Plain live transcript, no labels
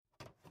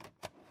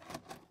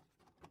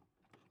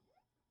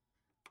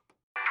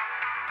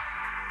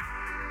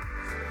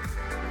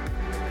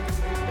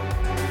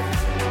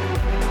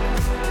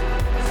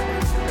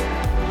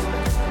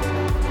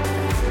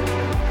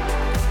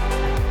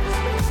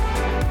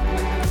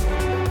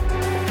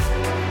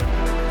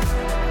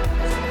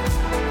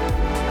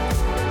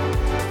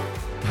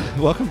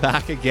Welcome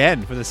back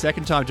again for the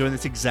second time doing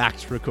this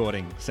exact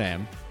recording,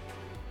 Sam.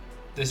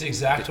 This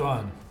exact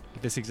one.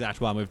 This exact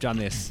one. We've done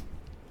this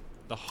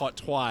the hot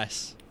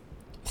twice.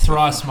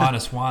 Thrice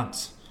minus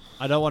once.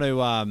 I don't want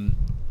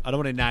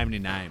to name any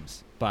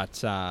names,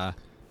 but It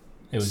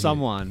was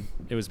someone.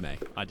 It was me.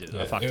 I did it.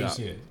 Yeah, I fucked it up. was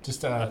you.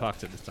 Just I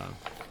fucked it this time.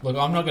 Look,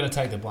 I'm not going to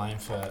take the blame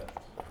for it.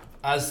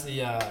 As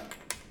the,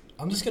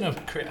 I'm just going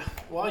to create.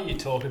 While you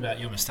talk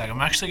about your mistake,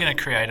 I'm actually going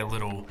to create a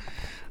little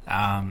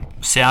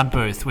sound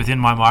booth within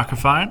my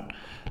microphone.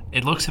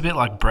 It looks a bit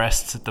like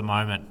breasts at the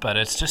moment, but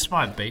it's just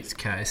my Beats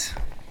case.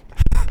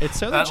 It's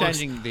certainly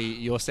changing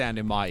your sound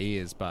in my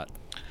ears, but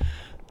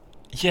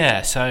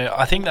yeah. So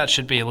I think that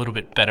should be a little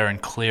bit better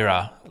and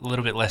clearer, a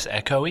little bit less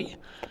echoey.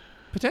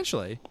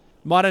 potentially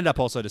might end up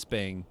also just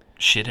being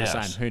Shit the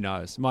house. same. Who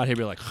knows? Might hear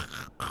be like.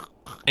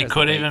 It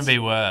could even be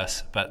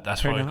worse, but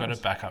that's why Who we've got knows?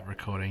 a backup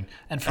recording.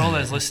 And for all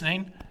those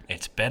listening,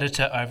 it's better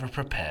to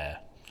over-prepare.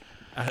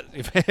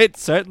 It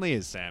certainly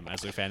is, Sam,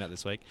 as we found out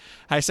this week.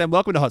 Hey, Sam,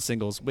 welcome to Hot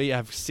Singles. We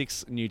have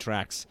 6 new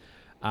tracks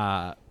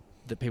that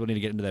people need to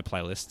get into their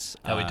playlists.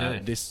 Oh, we do.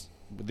 This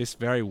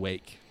very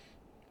week.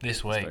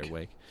 This very week.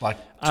 week. Like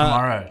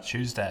tomorrow,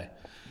 Tuesday.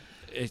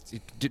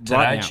 Today,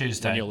 right now,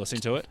 Tuesday. when you're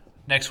listening to it.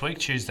 Next week,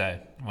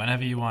 Tuesday.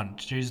 Whenever you want,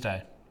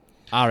 Tuesday.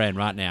 RN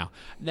right now.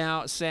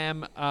 Now,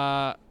 Sam,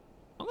 I'm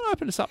going to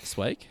open this up this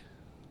week.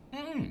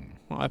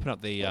 I'll open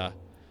up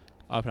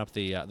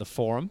the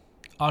forum.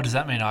 Oh, does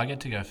that mean I get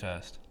to go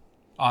first?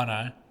 Oh,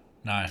 no.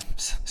 No.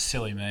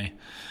 Silly me.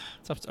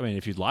 It's up to, I mean,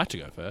 if you'd like to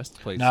go first,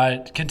 please.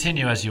 No,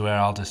 continue as you were.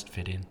 I'll just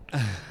fit in.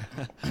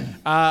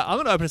 I'm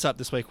going to open this up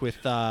this week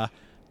with the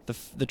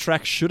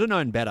track "Shoulda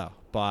Known Better"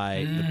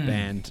 by the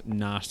band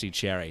Nasty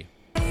Cherry.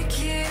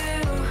 Thank you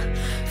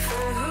for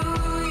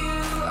who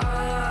you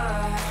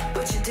are,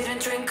 but you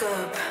didn't drink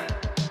up.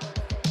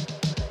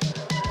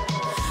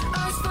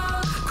 I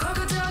spoke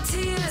crocodile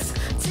tears.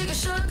 Take a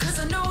shot, 'cause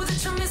I know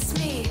that you miss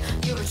me.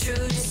 You're a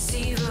true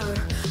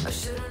deceiver. I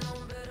shoulda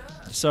known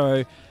better.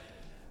 So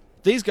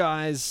these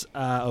guys,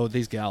 or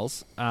these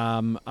gals,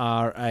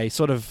 are a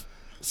sort of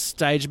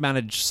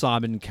stage-managed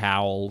Simon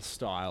Cowell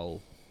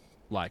style,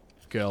 like,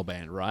 girl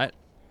band, right?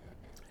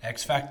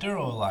 X Factor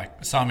or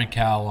like Simon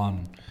Cowell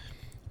on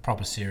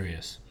Proper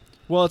Serious?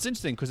 Well, it's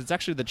interesting because it's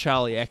actually the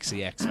Charlie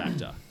XCX X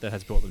Factor that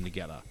has brought them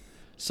together.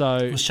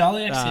 So Was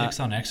Charlie XCX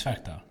on X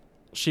Factor?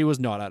 she was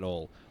not at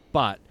all,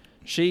 but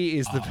she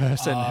is the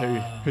person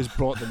who's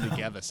brought them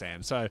together,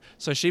 Sam. So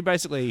she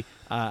basically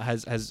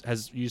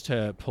has used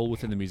her pull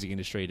within the music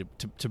industry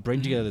to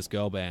bring together this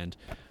girl band.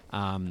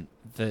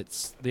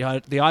 That's the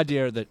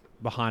idea that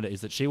behind it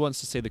is that she wants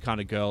to see the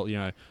kind of girl,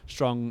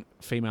 strong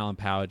female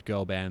empowered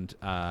girl band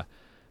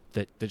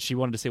that she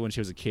wanted to see when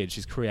she was a kid.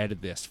 She's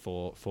created this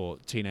for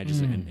teenagers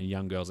and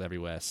young girls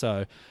everywhere.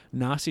 So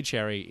Nasty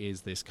Cherry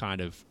is this kind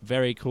of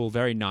very cool,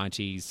 very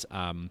 90s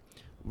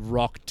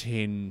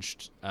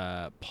rock-tinged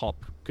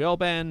pop girl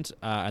band,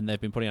 and they've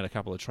been putting out a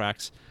couple of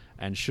tracks,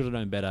 and Shoulda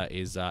Known Better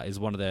is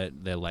one of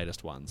their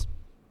latest ones.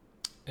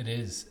 It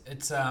is.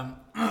 It's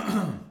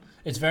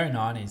it's very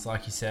 90s,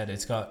 like you said.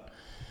 It's got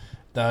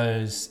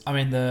those. I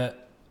mean, the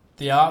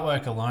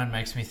artwork alone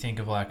makes me think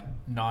of like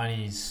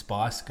 90s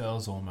Spice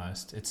Girls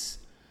almost. It's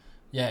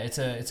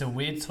a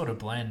weird sort of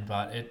blend,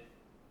 but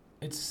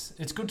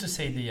it's good to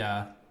see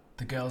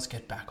the girls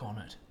get back on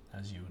it,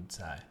 as you would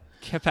say.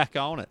 Get back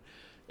on it.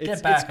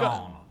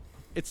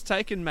 It's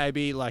taken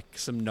maybe like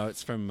some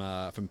notes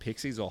from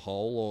Pixies or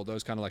Hole or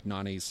those kind of like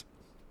 90s,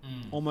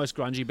 almost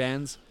grungy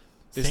bands.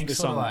 Think sort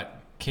song of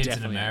like Kids in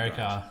definitely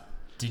America,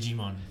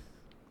 Digimon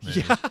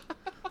movie.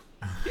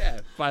 Yeah,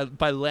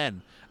 by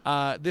Len.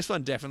 This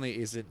one definitely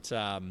isn't.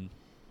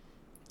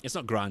 It's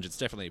not grunge. It's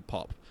definitely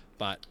pop.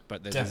 But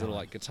there's these little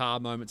like guitar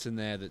moments in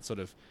there that sort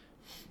of,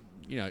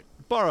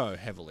 borrow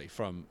heavily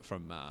from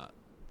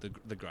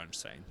the grunge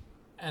scene.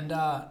 And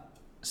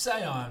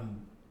say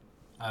I'm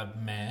a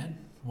man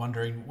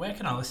wondering, where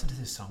can I listen to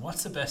this song?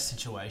 What's the best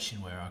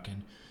situation where I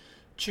can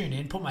tune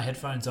in, put my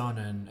headphones on,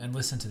 and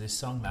listen to this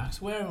song, Max?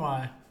 Where am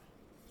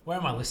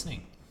I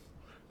listening?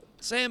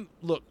 Sam,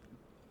 look,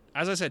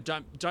 as I said,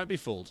 don't be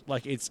fooled.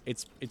 Like it's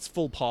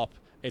full pop.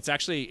 It's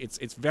actually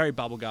it's very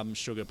bubblegum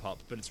sugar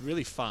pop, but it's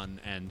really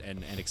fun and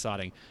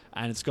exciting,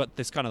 and it's got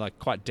this kind of like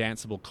quite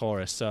danceable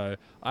chorus. So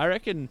I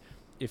reckon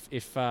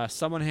if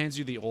someone hands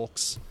you the aux,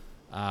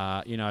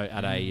 at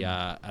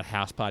a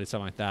house party,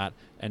 something like that,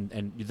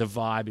 and the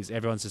vibe is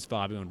everyone's just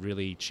vibing on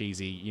really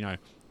cheesy,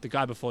 the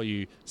guy before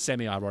you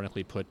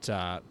semi-ironically put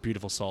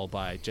Beautiful Soul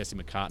by Jesse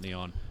McCartney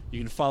on, you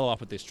can follow up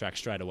with this track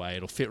straight away.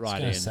 It'll fit right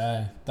in. I was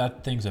going to say,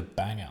 that thing's a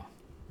banger.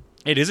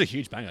 It is a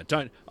huge banger.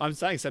 I'm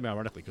saying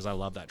semi-ironically because I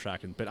love that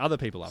track, but other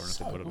people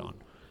ironically put it on.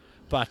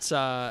 But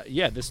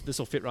this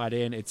will fit right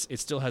in. It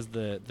still has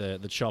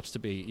the chops to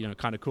be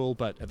kind of cool,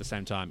 but at the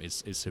same time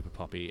is super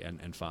poppy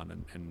and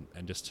fun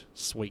and just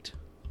sweet.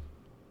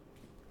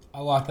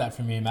 I like that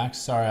from you, Max.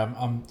 Sorry,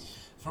 I'm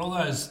for all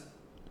those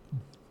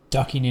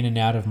ducking in and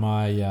out of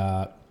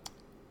my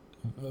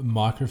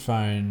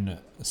microphone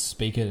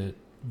speaker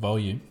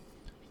volume,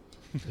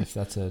 if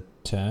that's a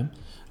term.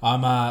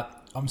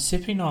 I'm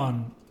sipping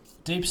on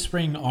Deep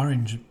Spring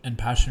Orange and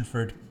Passion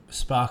Fruit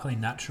Sparkling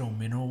Natural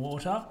Mineral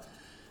Water,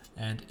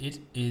 and it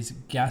is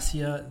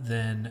gassier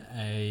than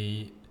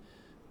a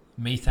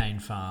methane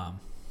farm.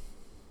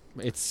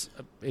 It's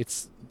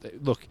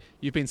look.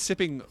 You've been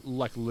sipping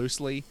like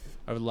loosely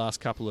over the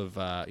last couple of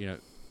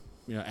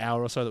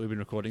hour or so that we've been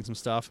recording some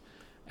stuff,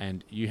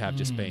 and you have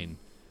just been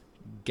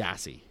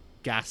gassy,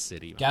 gas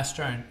city,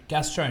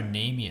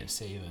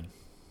 Gastronomius even.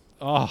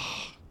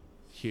 Oh,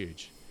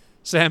 huge.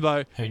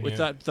 Sambo, Who knew? with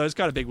those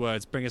kind of big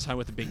words, bring us home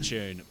with a big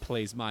tune,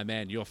 please, my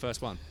man. Your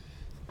first one.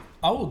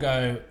 I will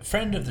go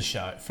friends of the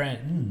show.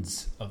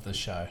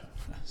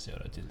 See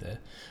what I did there?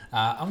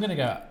 I'm going to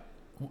go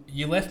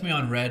You Left Me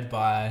on Red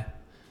by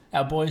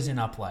our boys in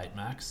Up Late,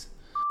 Max.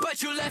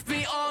 But you left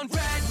me on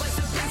red, like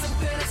some things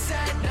I'm gonna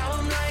said. Now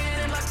I'm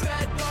lying in my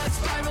bed, but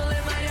spiral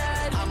in my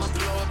head. I'ma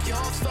blow up your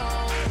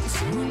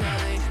phone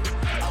tonight.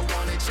 I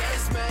wanna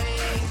just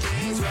make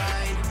things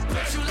right.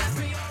 But you left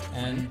me on.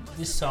 And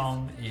this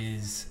song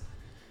is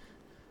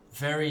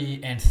very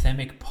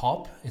anthemic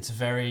pop. It's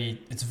very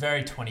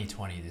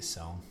 2020, this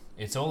song.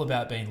 It's all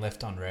about being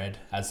left on red,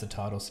 as the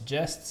title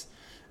suggests.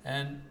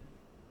 And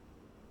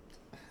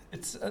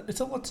it's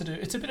a lot to do.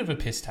 It's a bit of a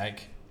piss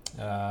take.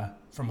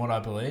 From what I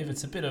believe,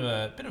 it's a bit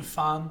of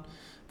fun,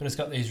 but it's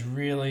got these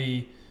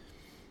really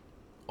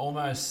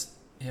almost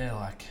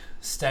like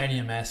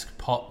stadium-esque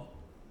pop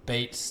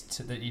beats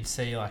that you'd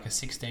see like a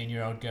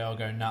 16-year-old girl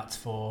go nuts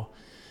for.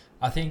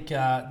 I think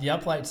the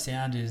Up Late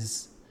sound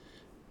it's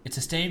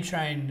a steam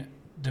train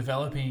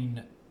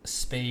developing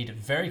speed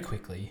very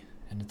quickly,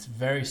 and it's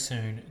very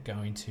soon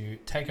going to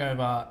take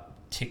over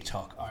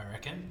TikTok, I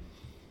reckon.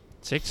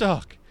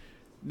 TikTok.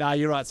 Nah,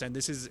 you're right, Sam.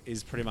 This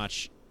is pretty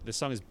much. The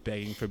song is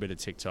begging for a bit of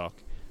TikTok.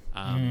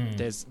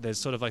 There's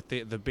sort of like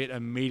the bit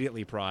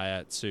immediately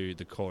prior to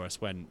the chorus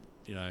when,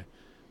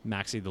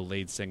 Maxi, the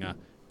lead singer,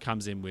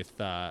 comes in with,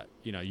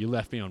 You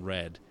Left Me on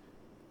Red.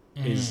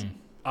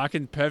 I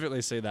can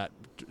perfectly see that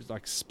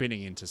like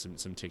spinning into some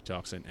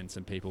TikToks and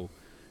some people,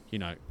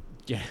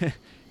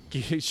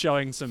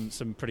 showing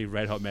some pretty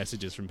red hot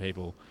messages from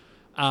people.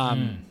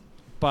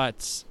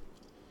 But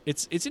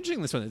it's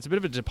interesting, this one. It's a bit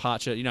of a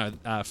departure.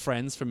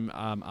 Friends from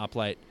Up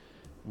Late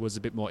was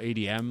a bit more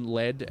EDM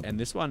led, and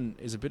this one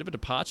is a bit of a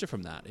departure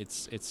from that.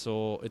 It's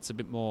a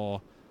bit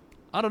more.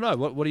 I don't know.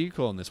 What are you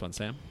calling this one,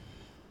 Sam?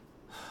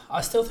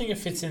 I still think it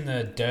fits in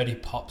the dirty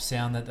pop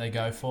sound that they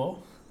go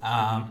for,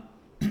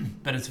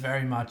 but it's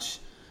very much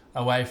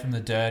away from the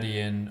dirty,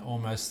 and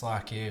almost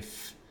like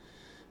if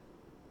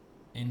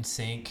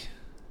NSYNC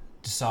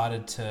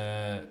decided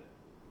to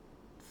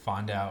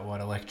find out what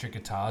electric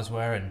guitars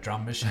were and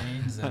drum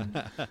machines,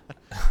 and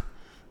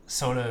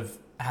sort of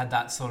had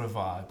that sort of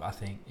vibe, I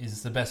think,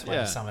 is the best way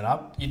to sum it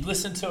up. You'd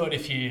listen to it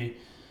if you,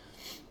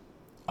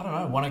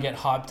 want to get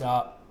hyped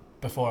up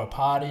before a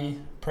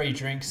party,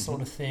 pre-drink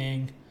sort of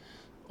thing,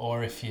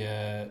 or if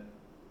your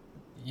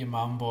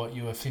mum bought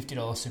you a $50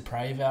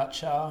 Supre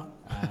voucher,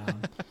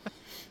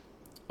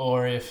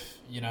 or if,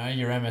 your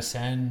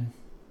MSN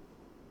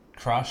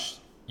crush,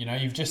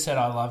 you've just said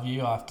I love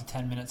you after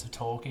 10 minutes of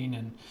talking,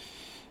 and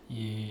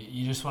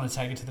you just want to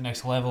take it to the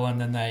next level,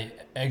 and then they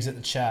exit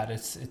the chat.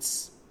 It's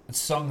a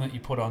song that you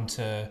put on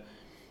to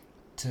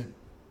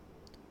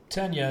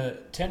turn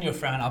your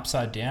frown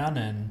upside down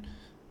and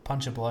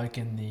punch a bloke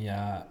in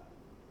the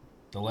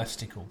left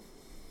stickle.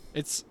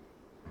 It's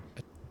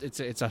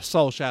a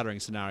soul shattering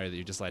scenario that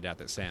you just laid out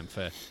there, Sam,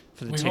 for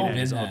the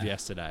teenagers of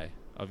yesterday.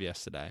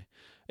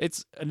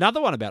 It's another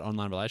one about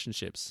online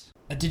relationships.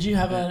 Did you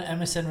have an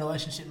MSN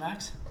relationship,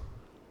 Max?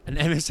 An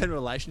MSN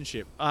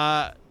relationship?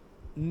 I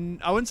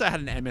wouldn't say I had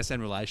an MSN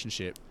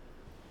relationship.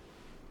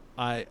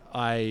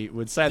 I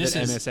would say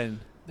MSN.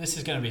 This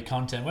is going to be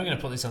content. We're going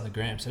to put this on the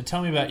gram. So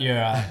tell me about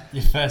your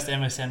first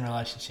MSN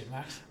relationship,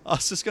 Max. I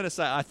was just going to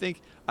say, I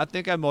think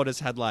I more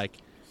just had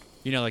like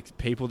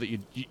people that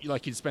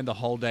you'd spend the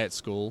whole day at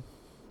school,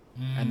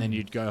 and then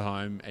you'd go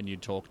home and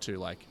you'd talk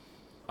to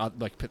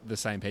the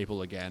same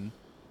people again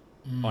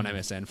on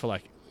MSN for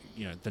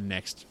the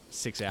next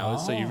 6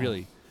 hours. So you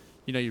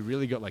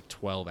really got like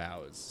 12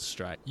 hours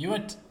straight. You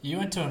went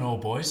to an all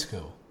boys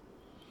school.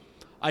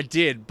 I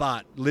did,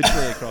 but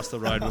literally across the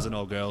road was an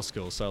all-girls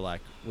school, so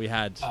we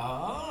had.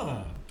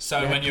 Oh,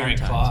 so when you're in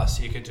class,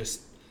 you could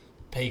just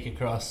peek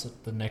across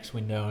at the next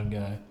window and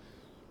go,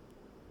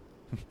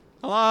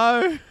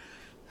 "Hello."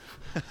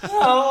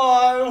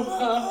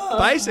 Hello.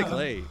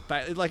 Basically,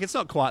 it's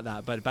not quite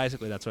that, but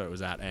basically that's where it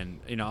was at.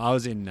 And I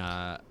was in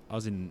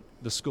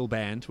the school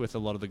band with a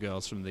lot of the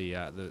girls from the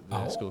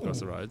school across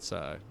the road.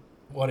 So,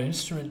 what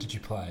instrument did you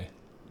play?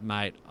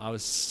 Mate, I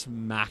was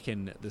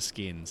smacking the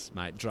skins,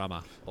 mate.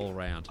 Drummer all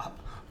round.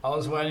 I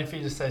was waiting for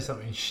you to say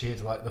something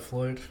shit like the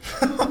flute.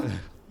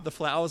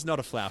 I was not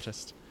a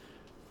flautist.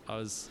 I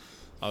was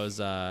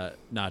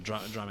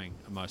drumming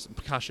most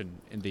percussion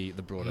in the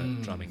broader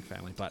drumming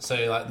family. But so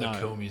you're like the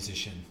cool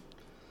musician.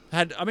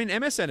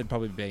 MSN had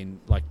probably been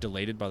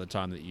deleted by the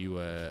time that you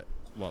were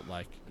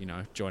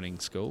joining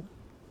school.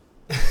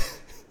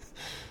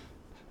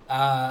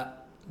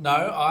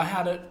 No, I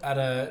had it at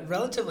a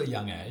relatively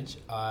young age.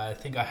 I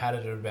think I had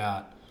it at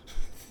about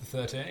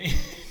 13.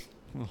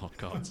 Oh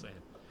God, Sam.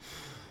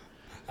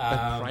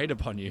 They preyed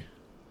upon you.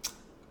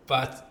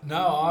 But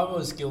no, I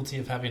was guilty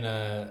of having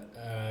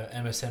a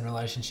MSN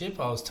relationship.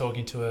 I was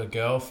talking to a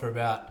girl for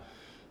about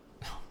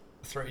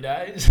 3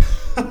 days.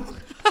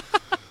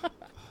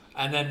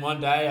 And then one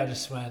day I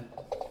just went,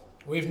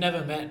 "We've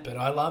never met, but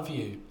I love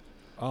you."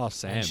 Oh,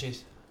 Sam. And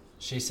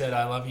she said,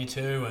 "I love you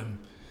too," and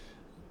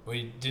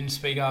we didn't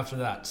speak after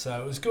that.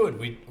 So it was good.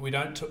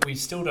 We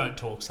still don't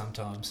talk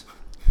sometimes.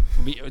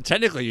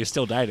 Technically, you're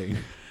still dating.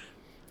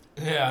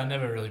 Yeah, I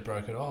never really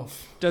broke it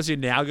off. Does your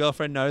now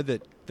girlfriend know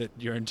that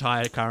your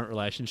entire current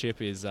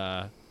relationship is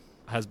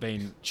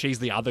she's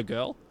the other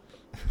girl?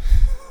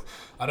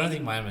 I don't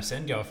think my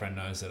MSN girlfriend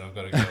knows that I've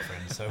got a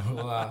girlfriend. So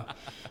we'll,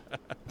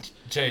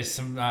 geez,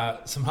 some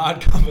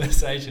hard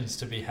conversations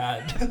to be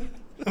had.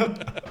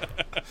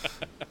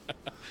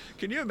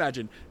 Can you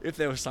imagine if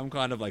there was some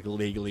kind of like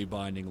legally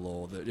binding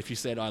law that if you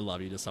said "I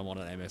love you" to someone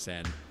on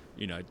MSN,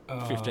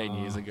 15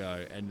 years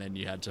ago, and then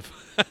you had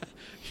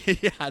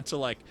to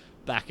like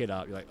back it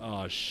up? You're like,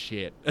 oh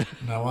shit.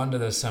 No wonder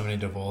there's so many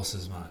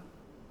divorces, mate.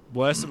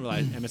 Worst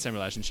MSN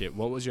relationship.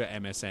 What was your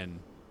MSN?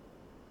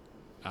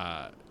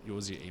 What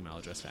was your email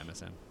address for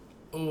MSN?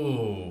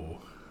 Ooh.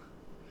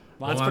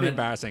 Mine's pretty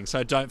embarrassing,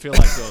 so don't feel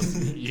like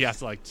you have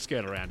to like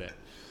skirt around it.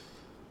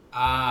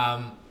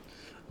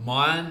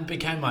 Mine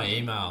became my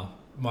email,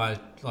 my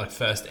like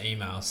first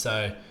email.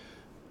 So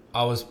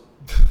I was.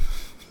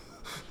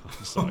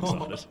 I'm so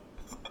excited.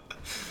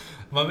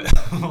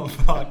 Oh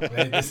fuck,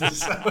 man! This is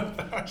so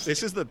embarrassing.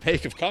 This is the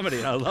peak of comedy,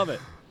 and I love it.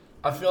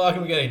 I feel like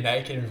I'm getting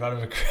naked in front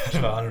of a crowd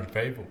of 100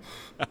 people.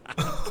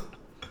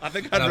 I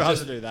think I'd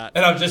rather do that.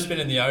 And I've just been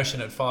in the ocean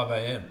at 5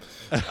 a.m.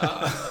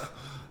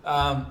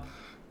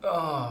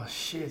 Oh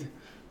shit!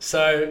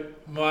 So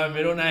my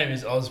middle name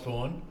is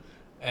Osborne,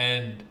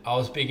 and I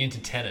was big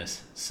into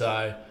tennis.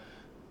 So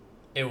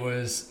it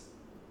was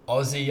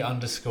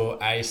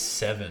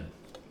Aussie_Ace7.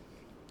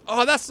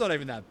 Oh, that's not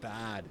even that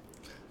bad.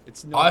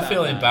 It's not. I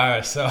feel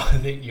embarrassed, so I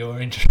think you're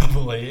in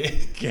trouble here.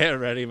 Get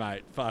ready,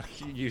 mate. Fuck,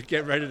 you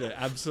get ready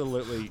to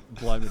absolutely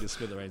blow me to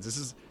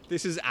smithereens.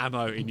 This is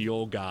ammo in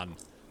your gun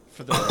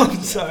for the.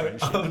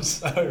 I'm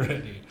so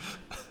ready.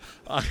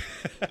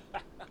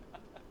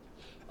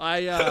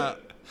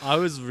 I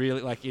was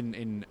really like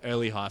in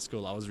early high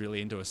school. I was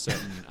really into a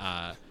certain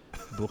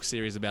book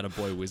series about a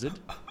boy wizard.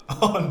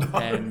 Oh no!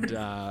 And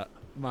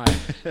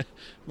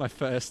my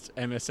first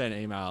MSN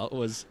email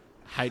was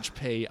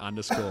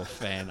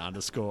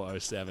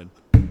HP_fan_07.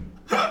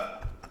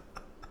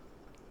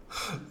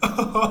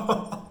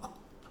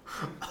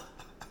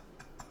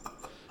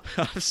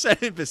 I've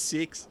sent it for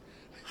 6.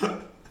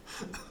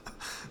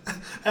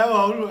 How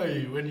old were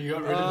you when you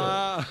got rid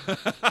of it?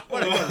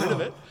 When I got rid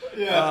of it?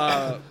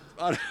 Yeah.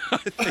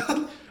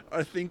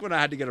 I think when I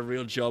had to get a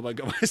real job, I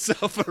got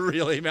myself a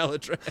real email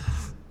address.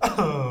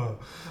 Oh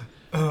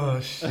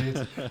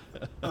shit.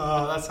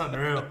 Oh, that's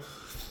unreal.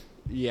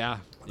 Yeah.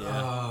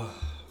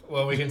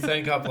 Well, we can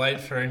thank Up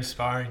Late for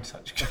inspiring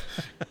such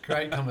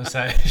great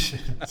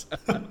conversations.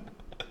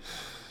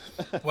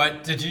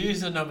 Wait, did you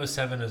use the number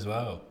 7 as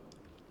well?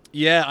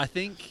 Yeah, I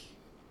think.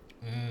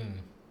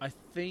 I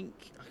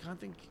can't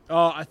think.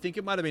 Oh, I think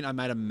it might have been. I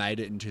might have made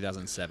it in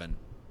 2007.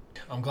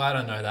 I'm glad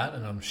I know that,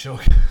 and I'm sure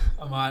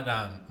I might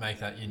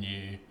make that your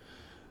new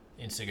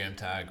Instagram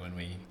tag when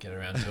we get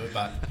around to it.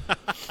 But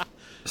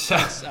so,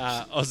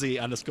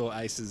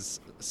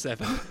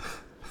 Aussie_Aces7.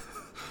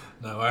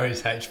 No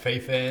worries,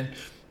 HP fan.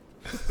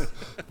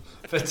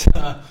 But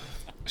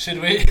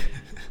should we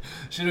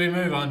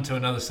move on to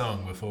another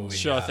song before we?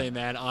 Sure thing,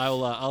 man.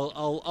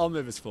 I'll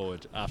move us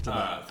forward after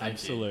that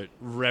absolute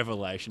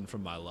revelation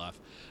from my life.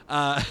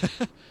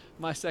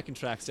 My second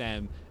track,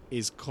 Sam,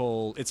 is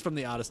called. It's from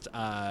the artist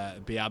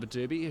Biaba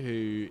Doobie,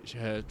 who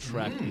her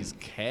track is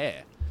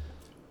Care.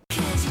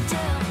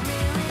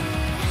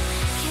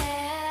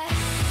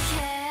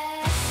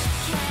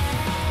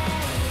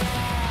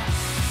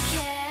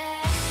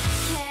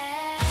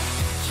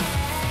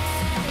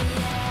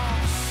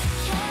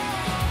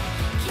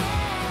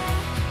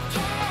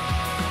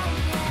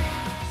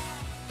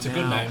 It's a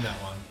good name, that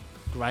one.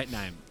 Great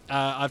name.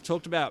 I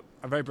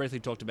very briefly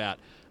talked about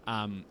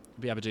Biaba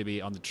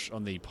Doobie on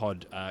the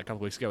pod a couple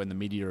of weeks ago in the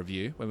media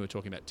review when we were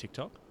talking about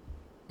TikTok.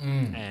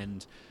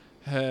 And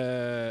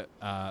her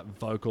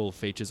vocal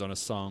features on a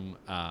song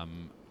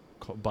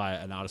by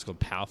an artist called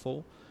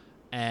Powerful.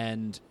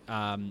 And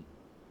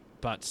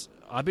but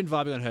I've been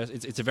vibing on her.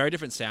 It's a very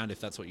different sound if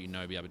that's what you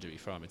know Biaba Doobie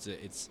from. It's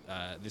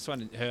this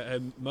one.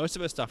 Her most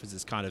of her stuff is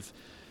this kind of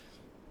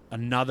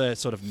another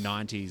sort of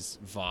 90s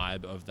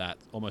vibe of that,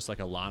 almost like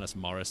Alanis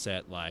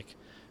Morissette, like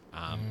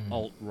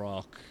alt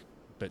rock,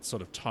 but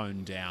sort of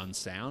toned down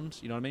sound.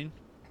 You know what I mean?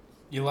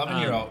 You're loving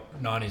your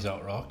 90s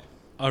alt rock.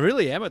 I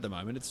really am at the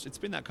moment. It's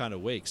been that kind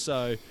of week.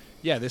 So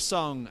yeah, this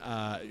song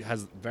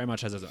has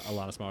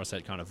Alanis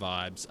Morissette kind of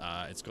vibes.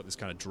 It's got this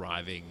kind of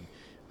driving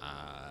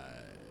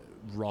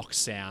rock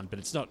sound, but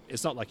it's not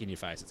like in your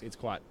face. It's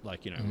quite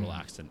like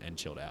relaxed and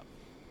chilled out.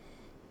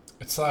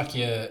 It's like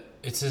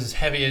it's as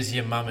heavy as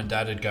your mum and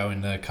dad would go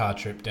in the car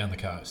trip down the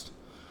coast.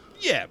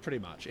 Yeah, pretty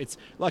much. It's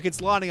like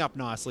it's lining up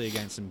nicely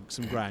against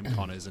some Graham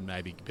Connors and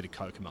maybe a bit of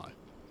Kokomo.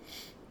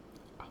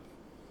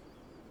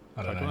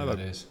 I don't know who that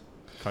is.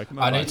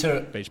 Kokomo. I need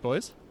to Beach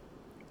Boys.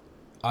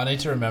 I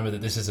need to remember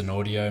that this is an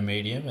audio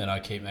medium, and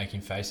I keep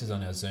making faces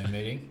on our Zoom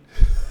meeting.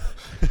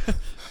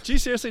 Do you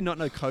seriously not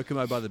know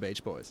Kokomo by the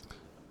Beach Boys?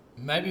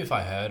 Maybe if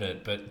I heard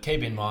it, but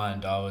keep in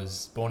mind I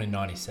was born in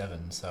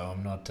 '97, so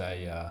I'm not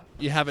a.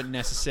 You haven't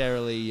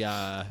necessarily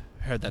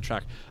heard that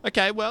track.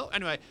 Okay, well,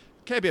 anyway,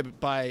 KB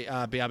by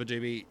Biaba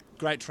Doobie,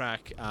 great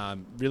track,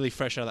 really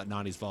fresh out of that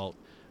 90s vault.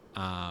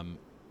 A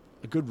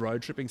good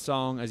road tripping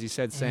song, as you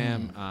said,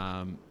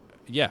 Sam.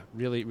 Yeah,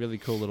 really, really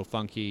cool little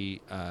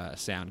funky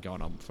sound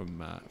going on from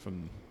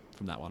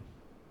that one.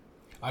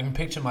 I can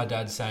picture my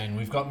dad saying,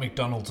 "We've got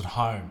McDonald's at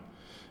home,"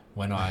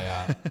 when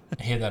I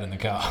hear that in the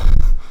car.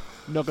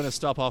 Not going to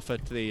stop off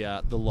at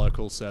the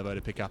local servo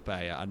to pick up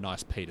a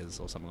nice Peters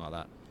or something like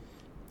that.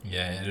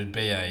 Yeah, it'd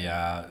be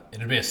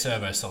a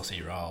servo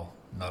saucy roll,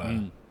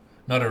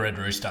 not a Red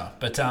Rooster.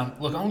 But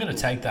look, I'm going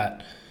to take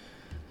that.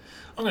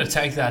 I'm going to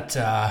take that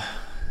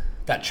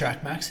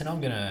track, Max, and I'm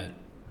going to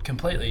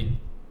completely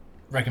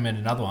recommend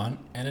another one.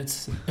 And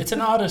it's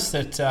an artist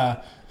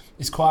that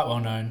is quite well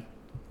known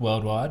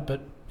worldwide,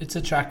 but it's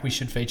a track we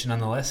should feature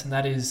nonetheless, and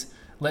that is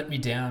 "Let Me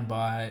Down"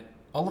 by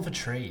Oliver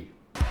Tree.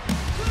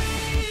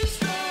 Please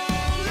don't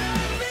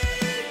let me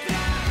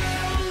down.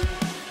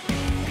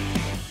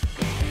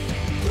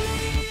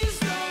 Please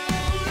don't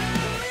let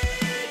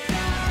me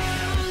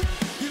down.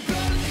 You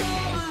gotta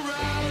come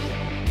around.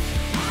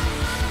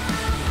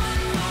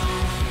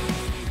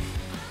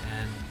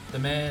 And the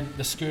man,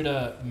 the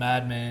scooter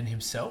madman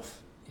himself,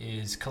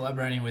 is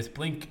collaborating with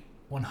Blink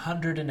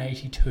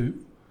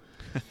 182,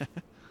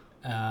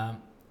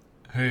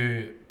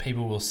 who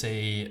people will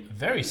see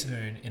very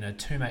soon in a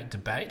two-mate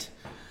debate.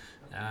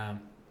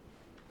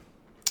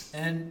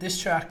 And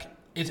this track,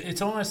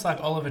 it's almost like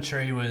Oliver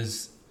Tree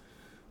was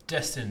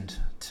destined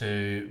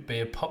to be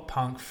a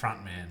pop-punk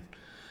frontman.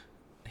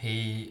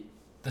 The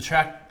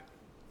track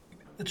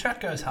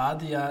goes hard.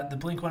 The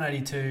Blink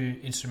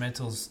 182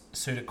 instrumentals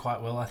suit it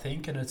quite well, I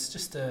think, and it's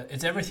just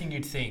it's everything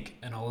you'd think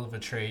an Oliver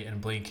Tree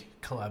and Blink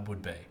collab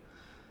would be.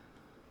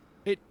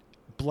 It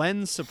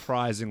blends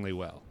surprisingly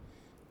well.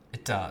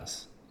 It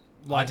does.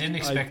 Like, I didn't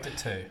expect it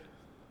to.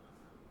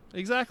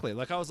 Exactly.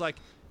 Like I was like,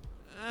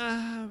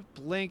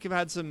 Blink have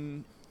had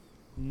some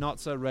not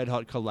so red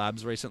hot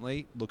collabs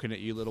recently. Looking at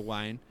you, Lil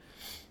Wayne,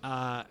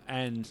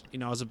 and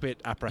I was a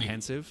bit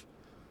apprehensive,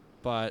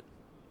 but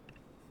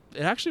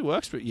it actually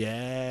works.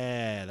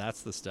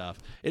 That's the stuff.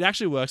 It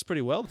actually works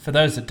pretty well. For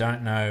those that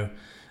don't know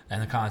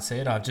and they can't see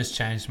it, I've just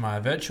changed my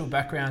virtual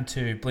background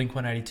to Blink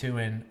 182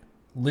 and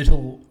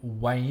Lil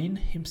Wayne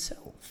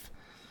himself.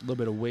 A little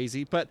bit of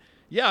Wheezy, but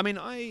yeah, I mean,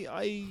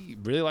 I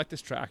really like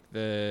this track.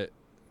 The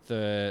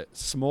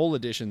small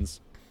additions,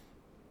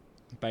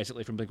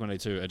 basically from Blink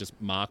 182, are just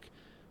Mark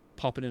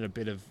popping in a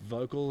bit of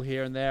vocal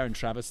here and there, and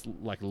Travis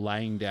like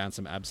laying down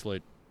some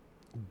absolute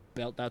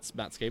belt. That's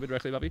Matt Skiba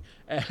directly, Bobby.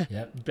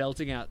 Yep.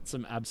 Belting out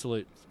some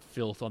absolute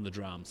filth on the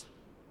drums.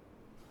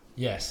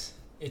 Yes,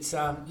 it's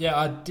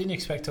I didn't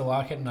expect to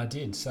like it, and I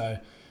did. So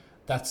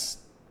that's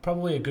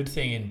probably a good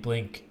thing in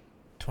Blink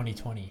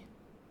 2020.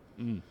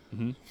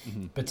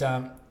 But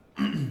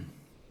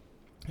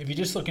if you're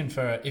just looking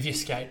if you're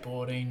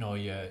skateboarding or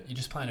you're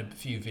just playing a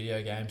few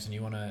video games and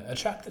you want a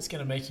track that's going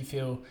to make you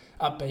feel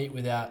upbeat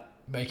without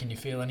making you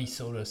feel any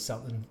sort of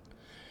something,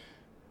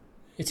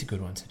 it's a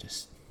good one to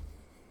just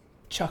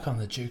chuck on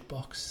the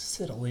jukebox,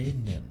 settle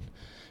in, and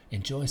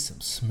enjoy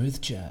some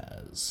smooth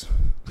jazz.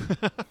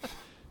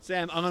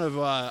 Sam, I'm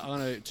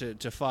going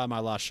to fire my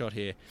last shot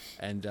here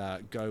and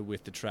go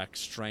with the track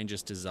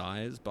 "Strangest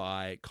Desires"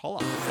 by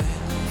Collar.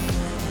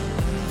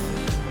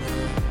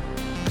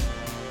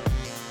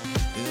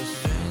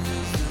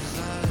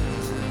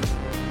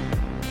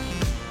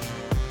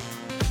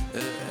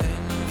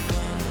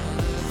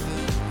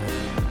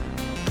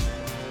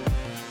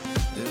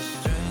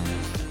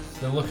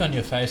 The look on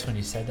your face when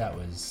you said that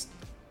was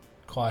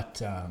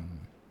quite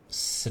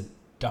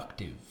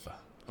seductive.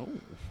 Oh.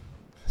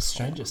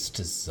 Strangest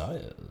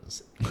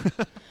desires.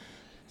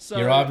 So,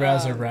 your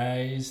eyebrows are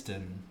raised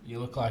and you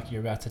look like you're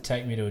about to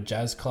take me to a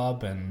jazz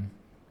club and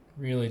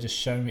really just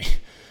show me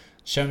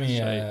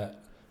a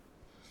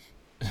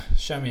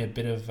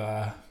bit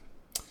of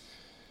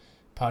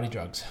party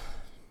drugs.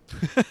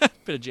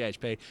 Bit of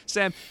GHP.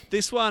 Sam,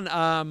 this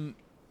one,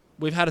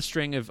 we've had a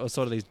string of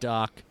sort of these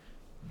dark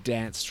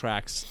dance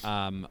tracks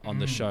on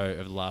the show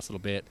over the last little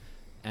bit,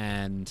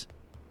 and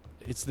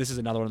this is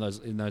another one of those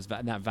in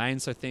that vein.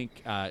 So I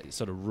think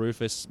sort of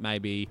Rufus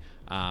maybe.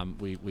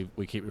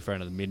 We keep referring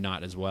to the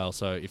Midnight as well.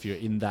 So if you're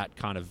in that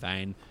kind of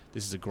vein,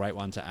 this is a great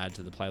one to add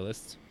to the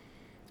playlist.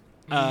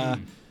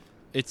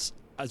 It's,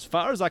 as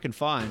far as I can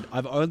find,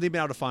 I've only been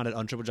able to find it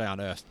on Triple J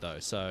Unearthed though,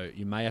 so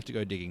you may have to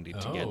go digging to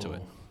get to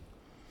it.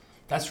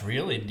 That's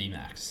real indie,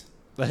 Max.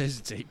 That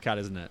is a deep cut,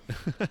 isn't it?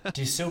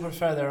 Do you still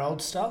prefer their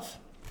old stuff?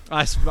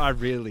 I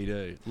really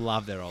do.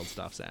 Love their old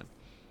stuff, Sam.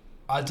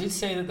 I did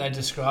see that they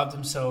described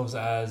themselves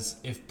as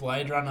if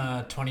Blade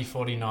Runner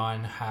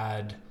 2049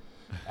 had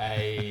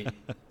a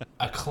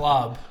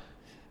club,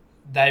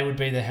 they would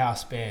be the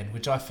house band,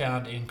 which I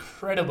found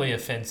incredibly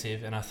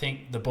offensive, and I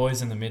think the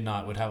boys in the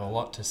Midnight would have a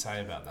lot to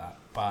say about that.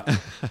 But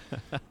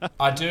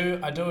I do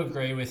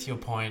agree with your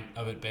point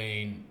of it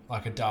being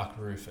like a Dark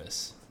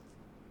Rufus.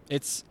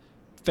 It's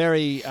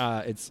very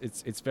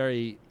it's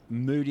very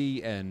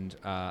moody and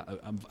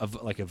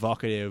like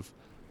evocative.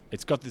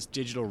 It's got this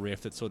digital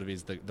riff that sort of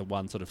is the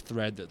one sort of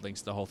thread that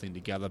links the whole thing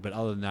together. But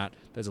other than that,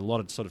 there's a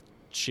lot of sort of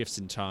shifts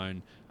in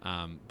tone.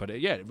 But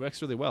it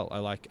works really well. I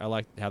like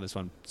how this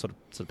one sort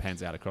of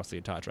pans out across the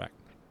entire track.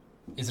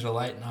 Is it a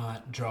late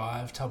night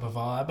drive type of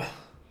vibe?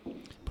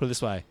 Put it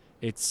this way,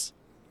 it's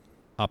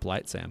up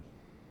late, Sam.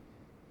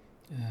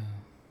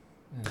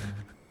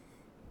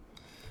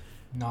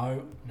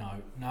 No.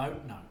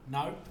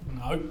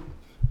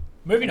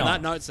 Moving on. On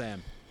that note,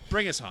 Sam,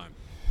 bring us home.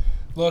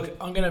 Look,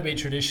 I'm going to be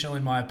traditional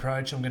in my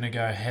approach. I'm going to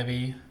go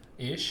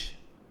heavy-ish.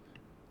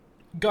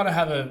 Got to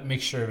have a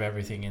mixture of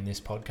everything in this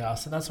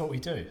podcast, and that's what we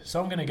do.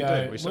 So I'm going to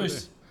go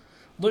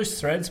Loose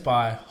Threads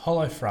by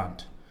Hollow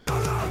Front.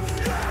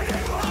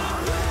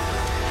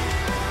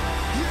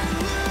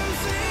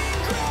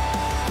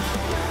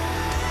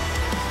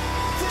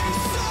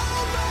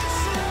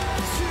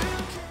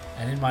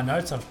 And in my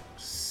notes, I've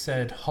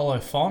said Hollow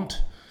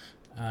Font,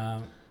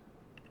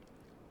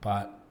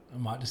 but I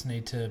might just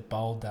need to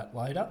bold that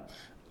later.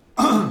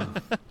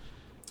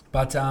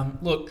 But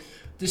look,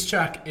 this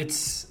track,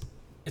 it's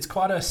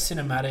quite a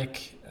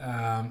cinematic,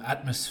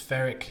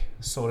 atmospheric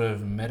sort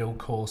of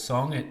metalcore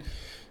song.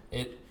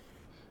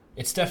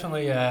 It's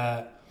definitely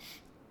a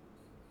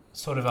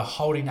sort of a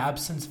Holding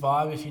Absence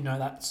vibe, if you know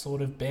that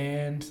sort of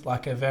band,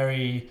 like a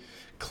very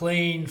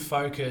clean,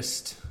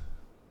 focused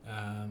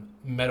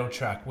metal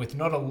track with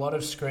not a lot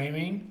of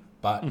screaming,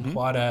 but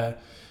quite a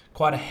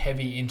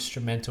heavy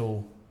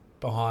instrumental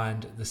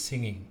behind the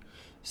singing.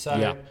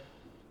 So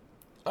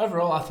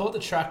overall, I thought the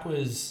track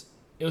was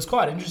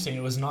quite interesting.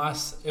 It was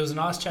nice. It was a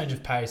nice change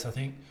of pace. I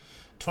think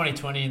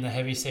 2020 in the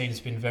heavy scene has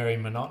been very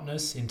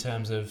monotonous in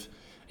terms of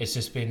it's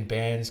just been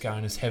bands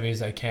going as heavy as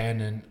they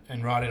can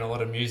and writing a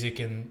lot of music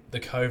in the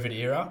COVID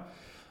era.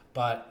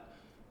 But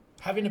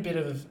having a bit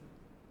of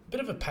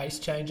a pace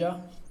changer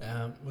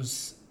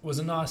was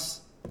a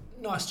nice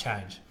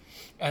change.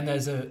 And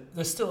there's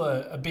still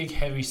a big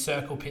heavy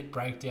circle pit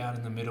breakdown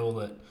in the middle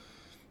that,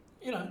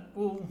 you know,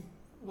 will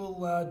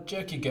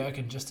jerk your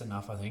gherkin just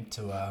enough, I think,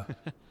 to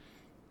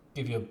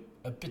give you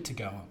a bit to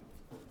go on.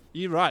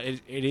 You're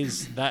right. It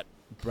is that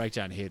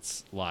breakdown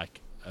hits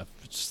like a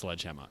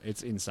sledgehammer.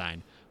 It's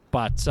insane.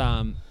 But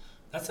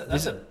that's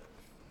a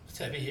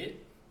heavy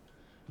hit.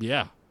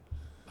 Yeah,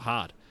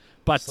 hard.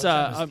 But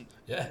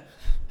yeah,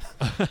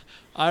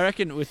 I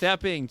reckon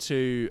without being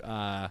too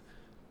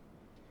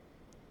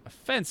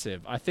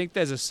offensive, I think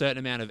there's a certain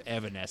amount of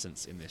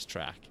evanescence in this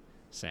track,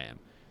 Sam.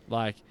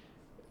 Like,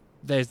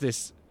 there's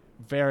this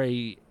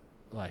very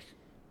like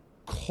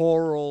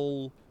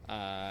choral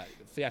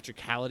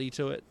theatricality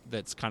to it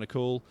that's kind of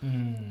cool.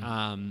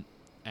 And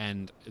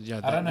you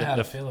know, I don't know how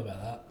to feel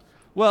about that.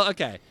 Well,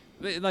 okay,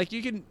 like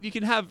you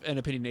can have an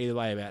opinion either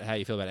way about how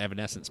you feel about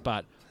Evanescence,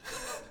 but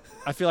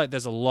I feel like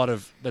there's a lot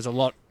of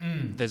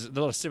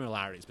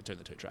similarities between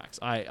the two tracks.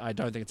 I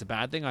don't think it's a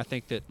bad thing. I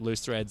think that Loose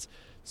Threads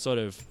sort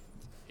of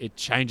it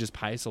changes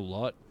pace a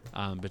lot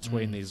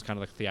between these kind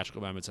of like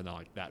theatrical moments and then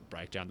like that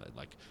breakdown that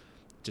like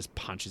just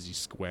punches you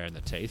square in the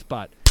teeth.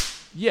 But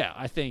yeah,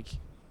 I think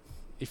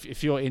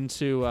if you're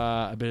into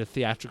a bit of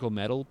theatrical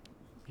metal,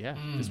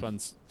 this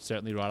one's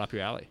certainly right up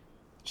your alley.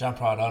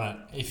 Jump right on it.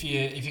 If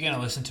you're going to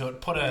listen to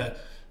it, put a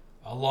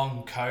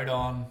long coat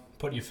on,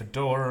 put your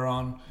fedora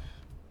on,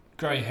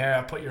 grow your hair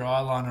out, put your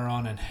eyeliner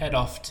on, and head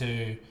off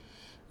to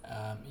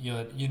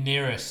your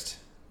nearest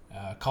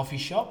coffee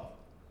shop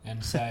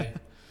and say,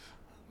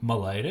 "My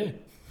lady."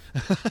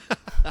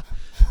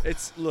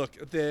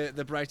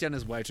 The breakdown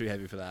is way too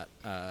heavy for that.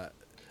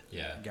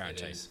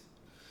 Guaranteed. It is.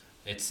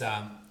 It's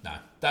no.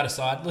 That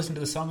aside, listen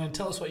to the song and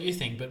tell us what you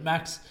think. But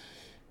Max,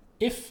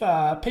 if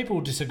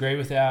people disagree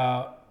with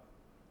our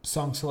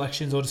song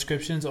selections or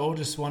descriptions, or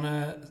just want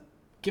to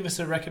give us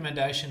a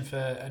recommendation for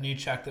a new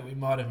track that we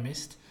might have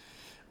missed,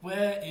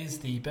 where is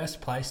the best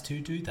place to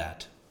do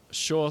that?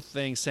 Sure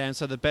thing, Sam.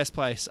 So the best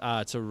place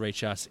to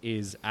reach us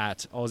is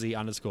at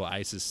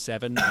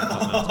Aussie_Aces7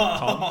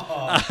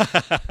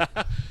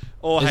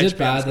 or is it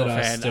bad that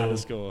I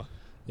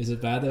Is it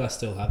bad that I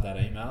still have that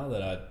email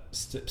that I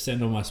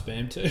send all my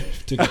spam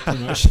to get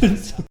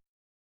promotions?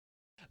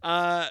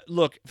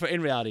 Look,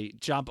 in reality,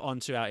 jump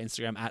onto our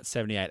Instagram at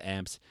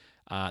 78amps.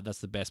 That's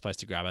the best place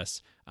to grab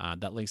us.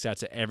 That links out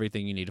to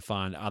everything you need to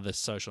find, other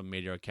social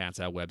media accounts,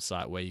 our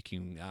website, where you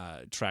can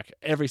track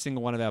every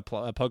single one of our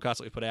podcasts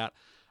that we put out.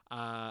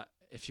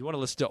 If you want to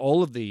listen to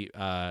all of the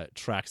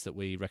tracks that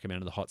we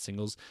recommend in the hot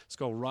singles,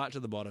 scroll right to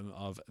the bottom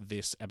of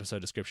this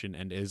episode description,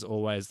 and there's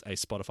always a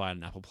Spotify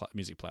and Apple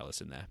Music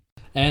playlist in there.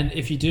 And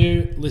if you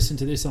do listen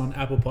to this on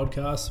Apple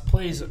Podcasts,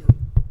 please,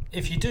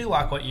 if you do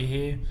like what you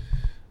hear,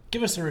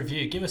 give us a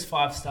review. Give us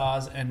 5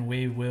 stars, and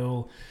we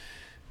will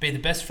be the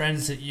best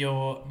friends that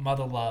your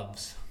mother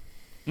loves.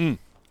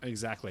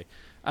 Exactly.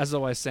 As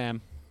always,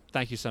 Sam,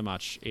 thank you so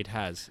much. It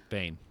has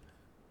been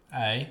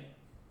A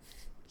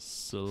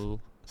so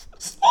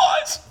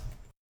spice.